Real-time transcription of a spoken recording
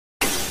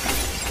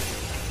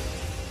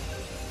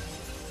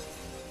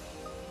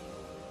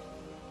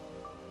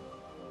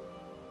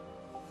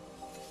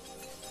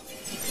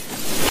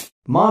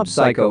Mob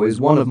Psycho is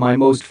one of my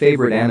most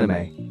favorite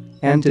anime.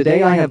 And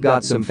today I have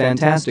got some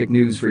fantastic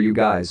news for you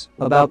guys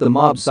about the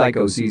Mob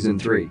Psycho Season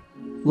 3.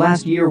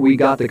 Last year we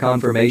got the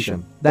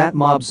confirmation that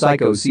Mob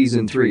Psycho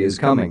Season 3 is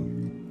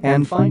coming.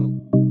 And finally,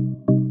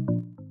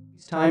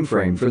 time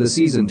frame for the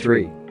Season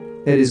 3.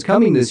 It is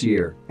coming this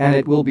year, and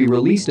it will be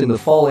released in the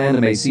fall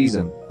anime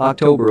season,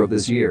 October of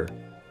this year.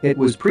 It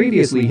was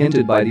previously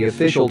hinted by the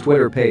official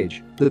Twitter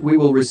page that we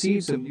will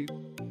receive some new,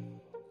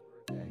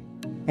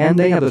 and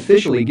they have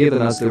officially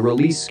given us the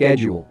release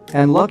schedule,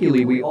 and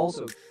luckily we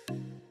also,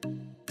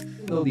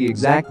 even though the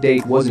exact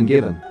date wasn't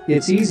given,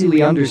 it's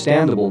easily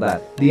understandable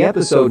that the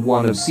episode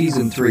 1 of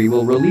season 3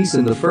 will release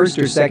in the first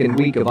or second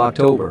week of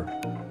October.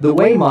 The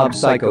way Mob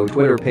Psycho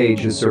Twitter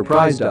page has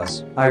surprised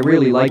us, I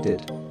really liked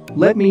it.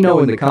 Let me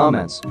know in the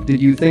comments,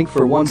 did you think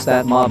for once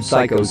that Mob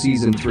Psycho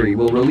season 3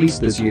 will release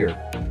this year?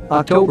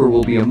 October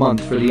will be a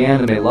month for the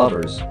anime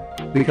lovers,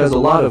 because a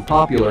lot of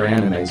popular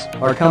animes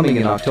are coming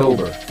in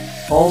October.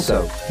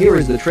 Also, here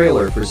is the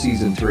trailer for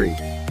season 3.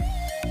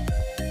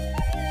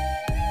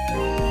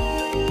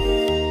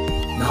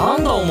 な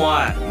んだお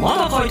前、ま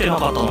だ書いてな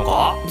かったの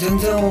か？全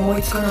然思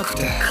いつかなく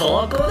て。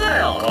ここだ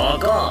よ、こ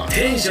こ。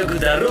転職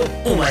だろ、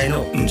お前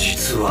の。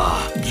実は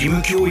義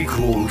務教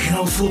育を受け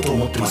直そうと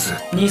思ってます。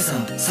兄さ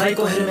ん、サイ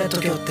コヘルメット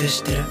教って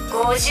知ってる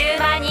？50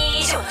万人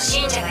以上の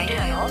信者がいる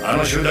のよ。あ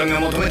の集団が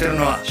求めてる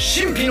のは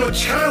神秘の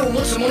力を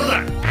持つもの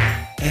だ。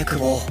久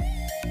保、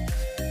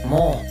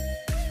も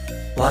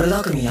う悪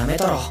巧みやめ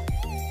たら。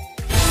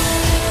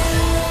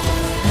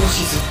も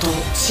しずっと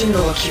進路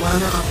が決まら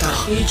なかったら、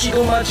一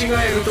度間違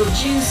えると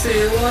人生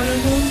終わる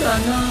もんだ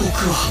な。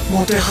僕は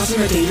モテ始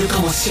めているか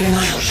もしれな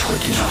い。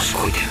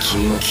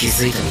君も気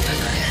づいたみたい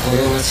だね。こ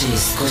の街に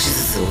少し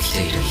ずつ起き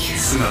ている異変、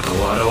姿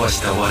を現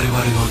した我々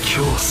の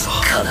教祖、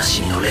悲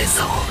しみの連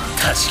鎖を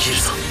断ち切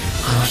るぞ。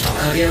あの人、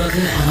影山君、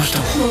あの人、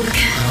モブ君、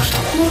あの人、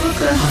モブ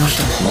君、あの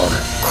人、モブ。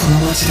この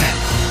街で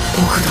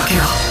僕だけ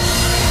が。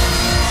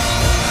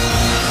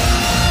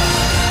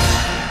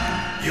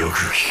よく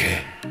聞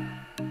け。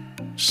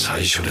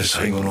最初で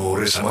最後の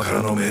俺様か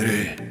らの命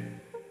令。